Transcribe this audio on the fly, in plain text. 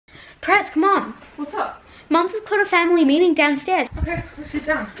Prez, come on. What's up? Mum's has got a family meeting downstairs. Okay, let's sit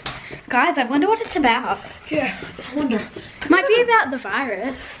down. Guys, I wonder what it's about. Yeah, I wonder. Might be about the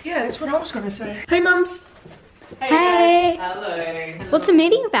virus. Yeah, that's what I was gonna say. Hey, mums. Hey. Guys. Hello. What's the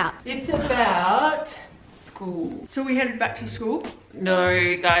meeting about? It's about school. So we headed back to school?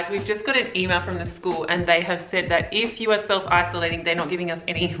 No, guys, we've just got an email from the school and they have said that if you are self-isolating, they're not giving us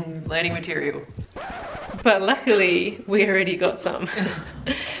any learning material. But luckily, we already got some.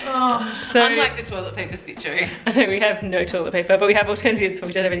 Oh. So, unlike the toilet paper situation. I know we have no toilet paper, but we have alternatives for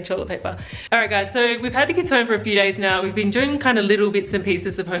we don't have any toilet paper. All right, guys, so we've had the kids home for a few days now. We've been doing kind of little bits and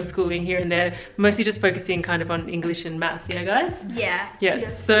pieces of homeschooling here and there, mostly just focusing kind of on English and maths, you know, guys? Yeah.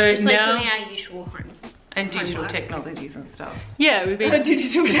 Yes, so just now... like doing our usual homes. And digital technologies and stuff. Yeah, we've been...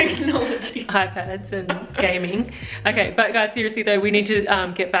 digital technology. iPads and gaming. Okay, but guys, seriously though, we need to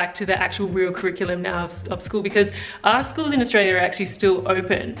get back to the actual real curriculum now of school, because our schools in Australia are actually still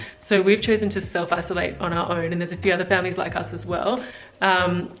open. So we've chosen to self-isolate on our own, and there's a few other families like us as well.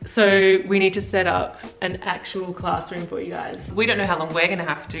 So we need to set up an actual classroom for you guys. We don't know how long we're gonna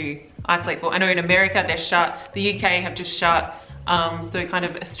have to isolate for. I know in America they're shut, the UK have just shut. So kind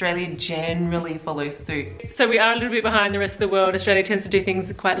of Australia generally follows suit. So we are a little bit behind the rest of the world. Australia tends to do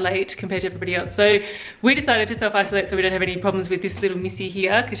things quite late compared to everybody else. So we decided to self-isolate so we don't have any problems with this little missy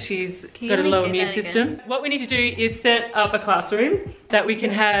here, because she's got a low immune system. What we need to do is set up a classroom that we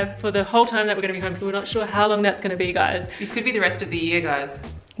can have for the whole time that we're going to be home. So we're not sure how long that's going to be, guys. It could be the rest of the year, guys.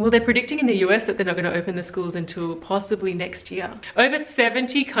 Well, they're predicting in the US that they're not going to open the schools until possibly next year. Over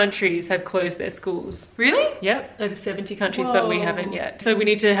 70 countries have closed their schools. Really? Yep, over 70 countries, but we haven't yet. So we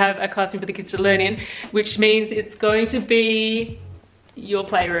need to have a classroom for the kids to learn in, which means it's going to be your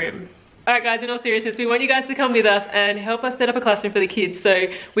playroom. All right, guys, in all seriousness, we want you guys to come with us and help us set up a classroom for the kids. So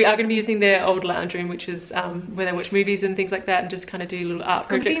we are going to be using their old lounge room, which is where they watch movies and things like that, and just kind of do little art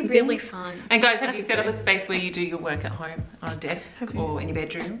projects. It's going to be really fun. And guys, have you set up a space where you do your work at home on a desk or in your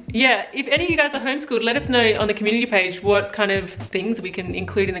bedroom? Yeah, if any of you guys are homeschooled, let us know on the community page what kind of things we can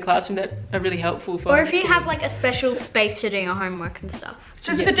include in the classroom that are really helpful for. Or if you have like a special space to do your homework and stuff.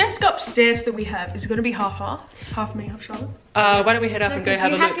 So the desk upstairs that we have is going to be half me, half Charlotte. Why don't we head up and go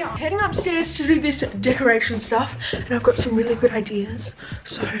have a look? Heading upstairs to do this decoration stuff, and I've got some really good ideas.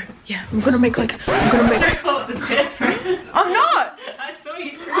 So yeah, I'm gonna make. Don't call it the stairs, friends. I'm not. I saw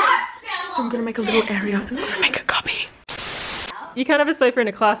you. So I'm gonna make a little area and I'm gonna make a copy. You can't have a sofa in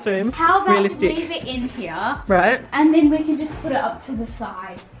a classroom. How about realistic. leave it in here? Right. And then we can just put it up to the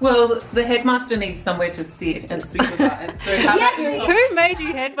side. Well, the headmaster needs somewhere to sit and supervise. So how about who made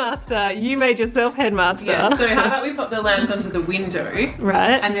you headmaster? You made yourself headmaster. Yeah, so how about we put the lounge onto the window.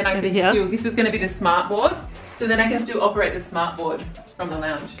 Right. And then I can still, this is going to be the smart board. So then I can still operate the smart board from the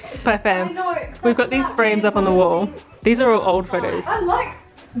lounge. Bye fam. We've got these frames up on the wall. These are all old photos. I like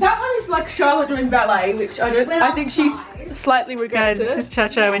that one. Is like Charlotte doing ballet, which I think she's slightly regrets. Guys, this is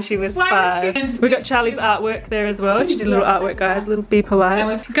Cha-Cha when she was 5. We got Charlie's artwork there as well. She did a little artwork, guys. A little be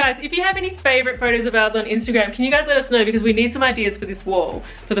polite. Guys, if you have any favorite photos of ours on Instagram, can you guys let us know, because we need some ideas for this wall,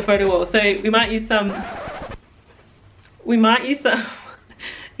 for the photo wall. So we might use some.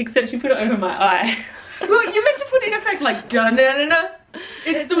 Except you put it over my eye. Well, you meant to put in effect like da-na-na-na.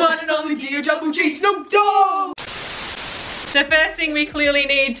 It's the one and only D-O-double-G Snoop Dogg. The first thing we clearly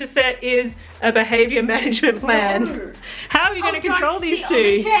need to set is a behaviour management plan. No. How are you going to control these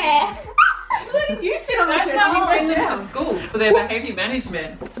two? Letting you sit on the chair. That's why we send them to school for their behaviour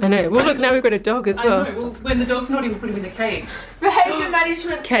management. I know. Well, look, now we've got a dog as well. I know. Well, when the dog's naughty, we'll put him in the cage. Behaviour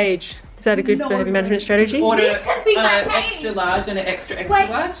management. Cage. Is that a good behaviour management strategy? Order extra large and an extra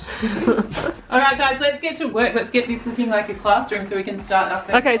large. Alright guys, let's get to work. Let's get this looking like a classroom so we can start up.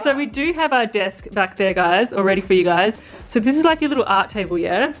 Okay, so we do have our desk back there, guys, all ready for you guys. So this is like your little art table,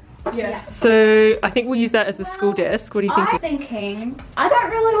 yeah? Yes. So I think we'll use that as the school desk. What do you think? I'm thinking, I don't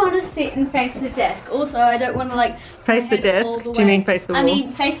really want to sit and face the desk. Also, I don't want to like face the desk. Do you mean face the wall? I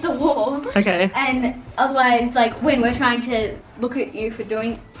mean face the wall. Okay. And otherwise, like when we're trying to look at you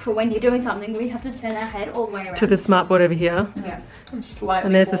for when you're doing something, we have to turn our head all the way around. To the smart board over here. Yeah. I'm slightly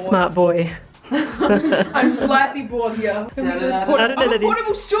And there's bored. the smart boy. I'm slightly bored here. A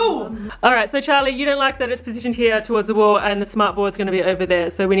portable stool. All right, so Charlie, you don't like that it's positioned here towards the wall and the smart board's going to be over there,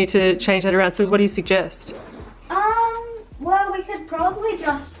 so we need to change that around. So what do you suggest? Well, we could probably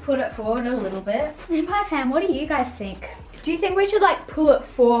just put it forward a little bit. Hi fam, what do you guys think? Do you think we should like pull it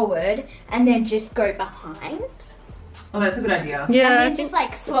forward and then just go behind? Oh, that's a good idea. Yeah. And then just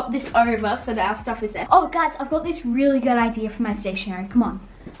like swap this over so that our stuff is there. Oh guys, I've got this really good idea for my stationery. Come on.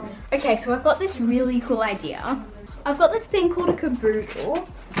 Okay, so I've got this really cool idea. I've got this thing called a caboodle.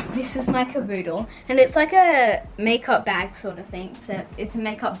 this is my caboodle, and it's like a makeup bag sort of thing. So it's a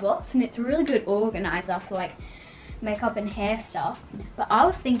makeup box, and it's a really good organizer for like makeup and hair stuff. But I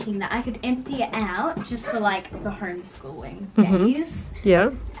was thinking that I could empty it out just for like the homeschooling days. Yeah.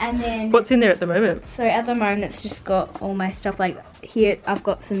 And then What's in there at the moment? so at the moment it's just got all my stuff. Like here I've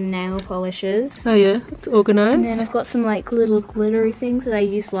got some nail polishes. Oh yeah, it's organised. And then I've got some like little glittery things that I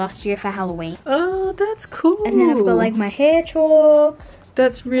used last year for Halloween. Oh, that's cool. And then I've got like my hair chalk.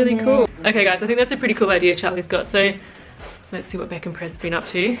 That's really cool. Okay guys, I think that's a pretty cool idea Charlie's got. So let's see what Beck and Prez have been up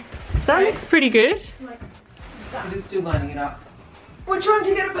to. That looks pretty good. We're just still lining it up. We're trying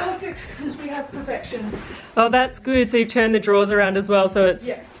to get it perfect because we have perfection. Oh, that's good. So you've turned the drawers around as well, so it's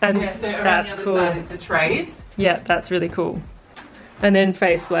and Yeah, so around that's the other cool. side is the trays. Yeah, that's really cool. And then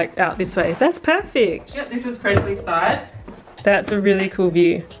face like out this way. That's perfect. Yep, this is Presley's side. That's a really cool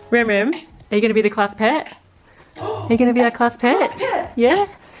view. Rem, are you going to be the class pet? Are you going to be our class pet? Class pet. Yeah.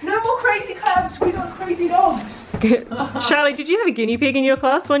 No more crazy cabs, we got crazy dogs. Charlie, did you have a guinea pig in your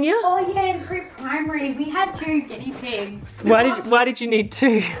class one year? Oh yeah, in pre-primary we had 2 guinea pigs. Why did you need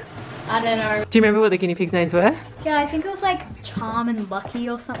 2? I don't know. Do you remember what the guinea pigs' names were? Yeah, I think it was like Charm and Lucky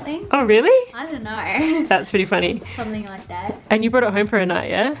or something. Oh, really? I don't know. That's pretty funny. Something like that. And you brought it home for a night,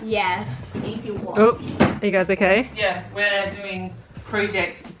 yeah? Yes. Easy one. Oh, are you guys okay? Yeah, we're doing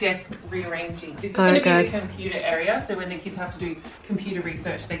project desk rearranging. This is Alright, going to be guys. the computer area, so when the kids have to do computer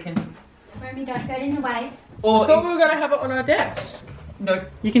research, they can. Remy, don't get in the way. Or I thought we were going to have it on our desk. no,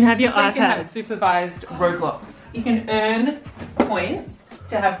 You can have your so you can have iPads. supervised Roblox. You can earn points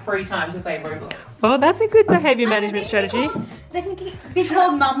to have free time to play Roblox. Oh, that's a good behaviour management strategy. They can be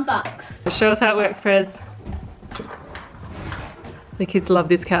called mum bucks. Show us how it works, Prez. The kids love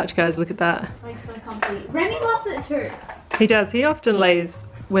this couch, guys. Look at that. Like so comfy. Remy loves it too. He does. He often lays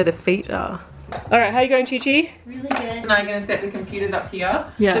where the feet are. All right, how are you going, Chi-Chi? Really good. And I'm going to set the computers up here.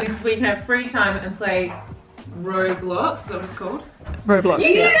 Yeah. So this is where you can have free time and play Roblox. Is that what it's called? Roblox. You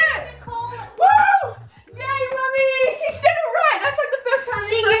Yeah. did it! Woo! Yay, mummy! She said it right. That's like the first time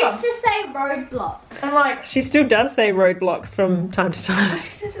She she's ever. used to say roadblocks. I'm like, She still does say roadblocks from time to time. She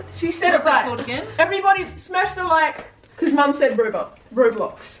said it what's it called right. again? Everybody smash the like, because mum said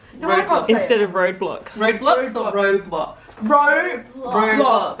Roblox. No, I can't say Instead it. of roadblocks. Roblox or Roblox?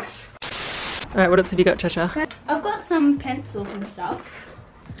 Roblox. All right, what else have you got, Cha-Cha? I've got some pencils and stuff.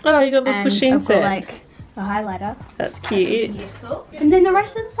 Oh, you got a little And pushing I've set. got like a highlighter. That's cute. Useful. And then the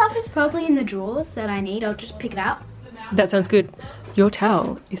rest of the stuff is probably in the drawers that I need. I'll just pick it out. That sounds good. Your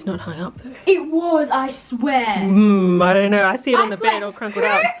towel is not hung up though. It was, I swear. I don't know. I see it on the swear. bed all crumpled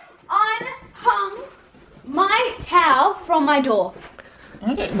up. Who unhung my towel from my door? I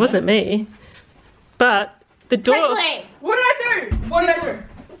don't It know. wasn't me. But the door... Presley! What did I do? What did I do?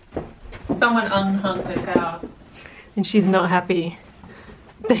 Someone unhung her towel. And she's not happy.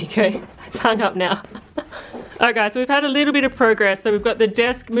 There you go. It's hung up now. Alright guys, so we've had a little bit of progress. So we've got the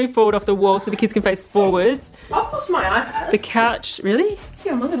desk moved forward off the wall so the kids can face forwards. I've lost my iPad. The couch, really?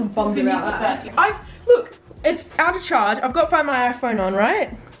 Yeah, I'm a little bummed Can you about put that. Look, it's out of charge. I've got to find my iPhone on,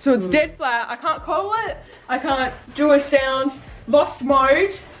 right? So it's dead flat. I can't call it. I can't do a sound. Lost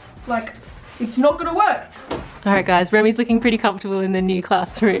mode. Like, it's not gonna work. Alright guys, Remy's looking pretty comfortable in the new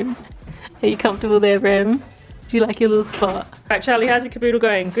classroom. Are you comfortable there, Rem? Do you like your little spot? Alright Charlie, how's your caboodle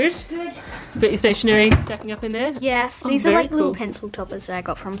going? Good? Good. Got your stationery stacking up in there? Yes, Oh, these are very like little cool. pencil toppers that I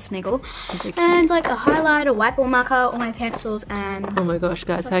got from Smiggle. They're cute. And like a highlighter, whiteboard marker, all my pencils, and Oh my gosh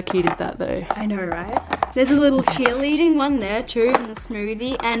guys, how cute is that though? I know, right? There's a little cheerleading one there too, and the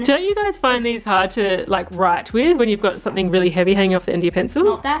smoothie, and Don't you guys find these hard to like write with when you've got something really heavy hanging off the end of your pencil?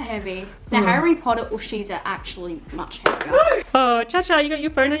 not that heavy. The Harry Potter ushies are actually much heavier. Oh, Cha-Cha, you got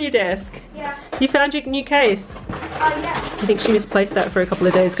your phone on your desk. Yeah. You found your new case. Oh yeah. I think she misplaced that for a couple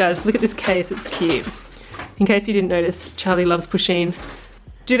of days, guys. Look at this case, it's cute. In case you didn't notice, Charlie loves pushing.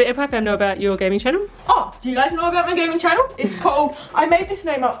 Do the Empire fam know about your gaming channel? Oh, do you guys know about my gaming channel? It's called, I made this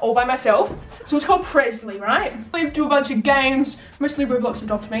name up all by myself. So it's called PREZLEY, right? I do a bunch of games, mostly Roblox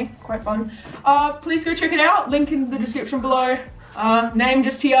Adopt Me, quite fun. Please go check it out, link in the description below. Name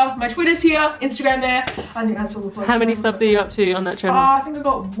just here, my Twitter's here, Instagram there. I think that's all the places. How many subs are you up to on that channel? I think I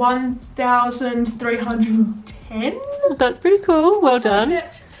got 1,310. That's pretty cool, well done.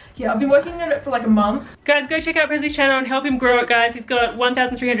 Yeah, I've been working on it for like a month. Guys, go check out Presley's channel and help him grow it, guys. He's got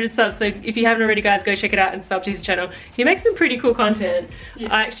 1,300 subs, so if you haven't already, guys, go check it out and sub to his channel. He makes some pretty cool content.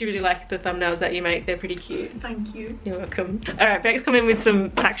 Yeah. I actually really like the thumbnails that you make. They're pretty cute. Thank you. You're welcome. Alright, Beck's come in with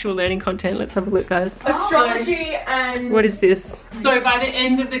some actual learning content. Let's have a look, guys. Astrology and... What is this? So by the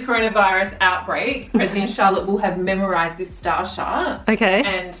end of the coronavirus outbreak, Presley and Charlotte will have memorised this star chart Okay.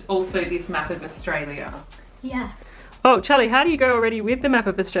 and also this map of Australia. Yes. Oh, Charlie, how do you go already with the map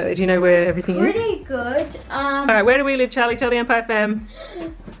of Australia? Do you know where everything is? Pretty good. Alright, where do we live, Charlie? Tell the Empire fam.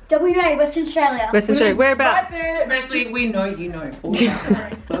 WA, Western Australia. Western Australia. Whereabouts? Right there. Presley, we know you know all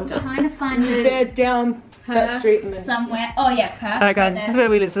about it. Well done. Trying to find They're down that street and then. somewhere. Oh yeah, Perth. Alright guys, this is where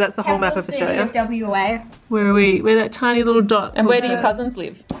we live, so that's the whole map of Australia. WA. Where are we? We're that tiny little dot. And where do your cousins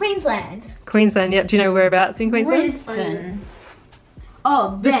live? Queensland. Queensland, yep. Do you know whereabouts in Queensland? Brisbane.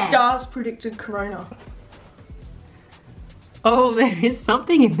 Oh, The there. stars predicted Corona. Oh, there is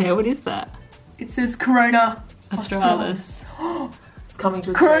something in there. What is that? It says Corona Australis. It's coming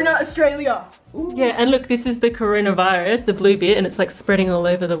to Corona Australia. Ooh. Yeah, and look, this is the coronavirus, the blue bit, and it's like spreading all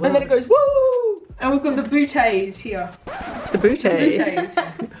over the world. And then it goes woo! And we've got the bouteilles here. The boute. Bouteilles.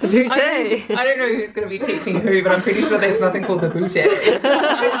 The boute. I don't know who's going to be teaching who, but I'm pretty sure there's nothing called the boute. It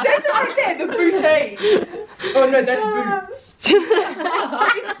says it right there, the bouteilles. Oh no, that's boots.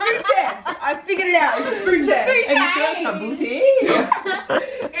 It's bootes. I figured it out. It's bootes. Are you sure it's not boutique?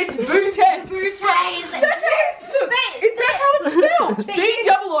 It's bootes. Bouteilles. That's how it's look. That's how it's spelled.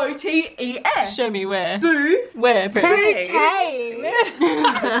 B-O-O-T-E-S. Show me where. Boo. Where?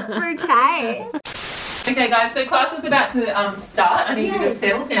 Okay guys, so class is about to start. I need you to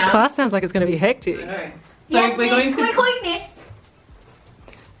settle down. Class sounds like it's going to be hectic. I know. So we're going Can we to... call you Miss?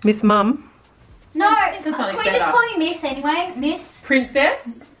 Miss Mum. No, That's can something we just better. call you Miss anyway? Miss? Princess,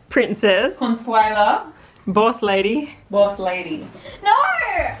 Princess. Consuela, Boss Lady. boss lady. No!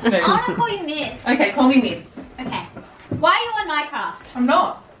 I want to call you Miss. Okay, call me Miss. Okay. Why are you on Minecraft? I'm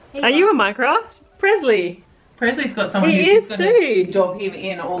not. Here Are go. you a Minecraft? Presley. Presley's got someone He who's is just going to too. job him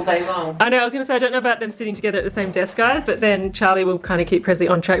in all day long. I know, I was going to say, I don't know about them sitting together at the same desk, guys, but then Charlie will kind of keep Presley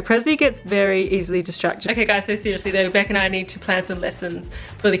on track. Presley gets very easily distracted. Okay, guys, so seriously though, Beck and I need to plan some lessons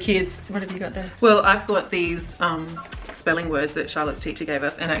for the kids. What have you got there? Well, I've got these spelling words that Charlotte's teacher gave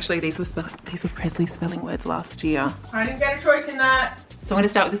us, and actually these were Presley's spelling words last year. I didn't get a choice in that. So I'm going to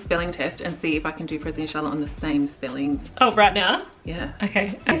start with the spelling test and see if I can do Presley and Charlotte on the same spelling. Oh, right now? Yeah.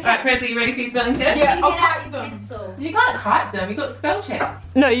 Okay. Alright, Presley, you ready for your spelling test? Yeah, You I'll get out type your them. pencil. You can't type them, you've got spell check.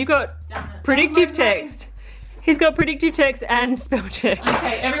 No, you got Damn it. predictive That's my brain. text. He's got predictive text and spell check.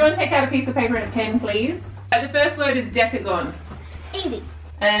 Okay, everyone take out a piece of paper and a pen, please. The first word is decagon. Easy.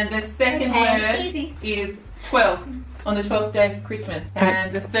 And the second Okay, word easy. is 12, on the 12th day of Christmas.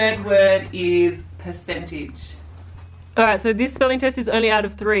 And the third word is percentage. Alright, so this spelling test is only out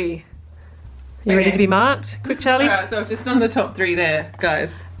of 3. You ready Okay. to be marked? Quick, Charlie? Alright, so just on the top 3 there, guys.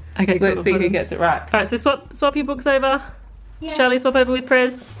 Okay, cool. Let's see who gets it right. Alright, so swap your books over. Yes. Charlie, swap over with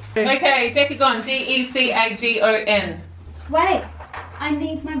Prez. Okay, decagon, D-E-C-A-G-O-N. Wait. I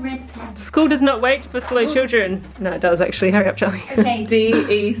need my red pen. School does not wait for slow children. No, it does actually. Hurry up, Charlie. Okay.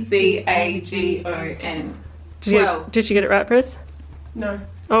 D-E-C-A-G-O-N. Did she get it right, Prez? No.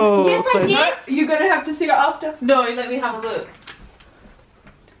 Oh, Yes, I close. did. You're gonna have to see it after. No, let me have a look.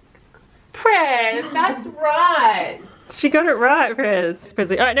 Prez, that's right. She got it right, Prez.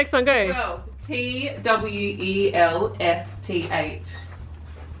 Presley. Alright, next one, go. Well, T-W-E-L-F-T-H.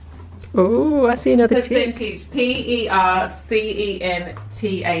 Oh, I see another tick. Percentage,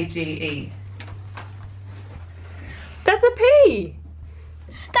 P-E-R-C-E-N-T-A-G-E. That's a P.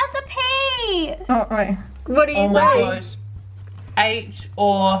 That's a P. Oh, right. What do you Oh say? my gosh. H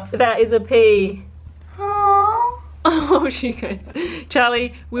or... That is a P. Oh. Oh, she goes.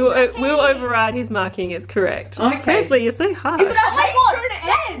 Charlie, we'll override his marking. It's correct. Okay. Presley, you're so hard. Is it a Oh my H god. or an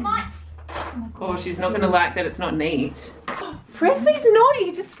That's N? my... Oh, she's not going to like that it's not neat. Presley's naughty.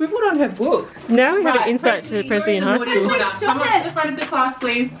 He just scribbled on her book. Now we have Right, an insight to Presley in high you're school. the naughty Presley, corner. Come stop up to it. the front of the class,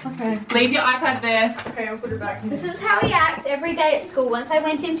 please. Okay. Leave your iPad there. Okay, I'll put it back. This is how he acts every day at school. Once I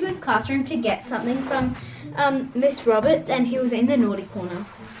went into his classroom to get something from Miss Roberts, and he was in the naughty corner.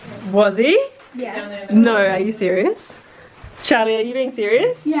 Was he? Down Yes. there. No, are you serious? Charlie, are you being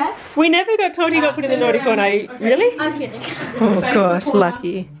serious? Yeah. We never got told he got put in the naughty corner. Okay. Really? I'm kidding. Oh Face gosh, the corner.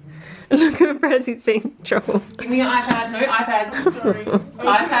 lucky. Look at Presley's being in trouble. Give me your iPad. No iPad. Sorry.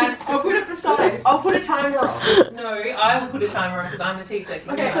 iPad. I'll put it beside. I'll put a timer on. No, I will put a timer on because I'm the teacher. Give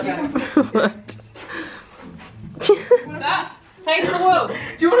me Okay, your you iPad. can What? That. Face the wall. Do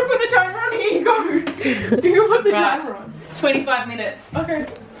you want to put the timer on? Here you go. You can put the Right. timer on. 25 minutes. Okay.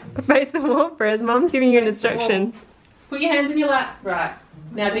 Face the wall, Prez. Mum's giving you an instruction. Put your hands in your lap. Right.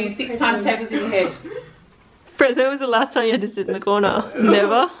 Now do 6 times tables in your head. Prez, when was the last time you had to sit in the corner?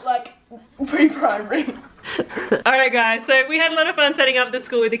 Never. Like pre-primary. Alright guys, so we had a lot of fun setting up the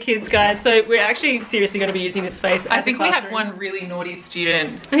school with the kids, guys. So we're actually seriously going to be using this space I as think a we have classroom. one really naughty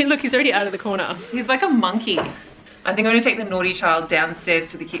student. Hey, look, he's already out of the corner. He's like a monkey. I think I'm gonna take the naughty child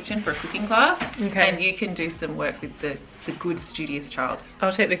downstairs to the kitchen for a cooking class. Okay. And you can do some work with the good studious child.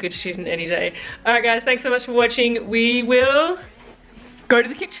 I'll take the good student any day. All right, guys, thanks so much for watching. We will Go to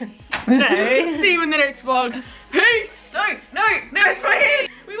the kitchen. no. See you in the next vlog. Peace! No, that's my hand.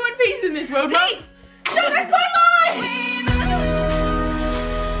 We want peace in this world, Mum.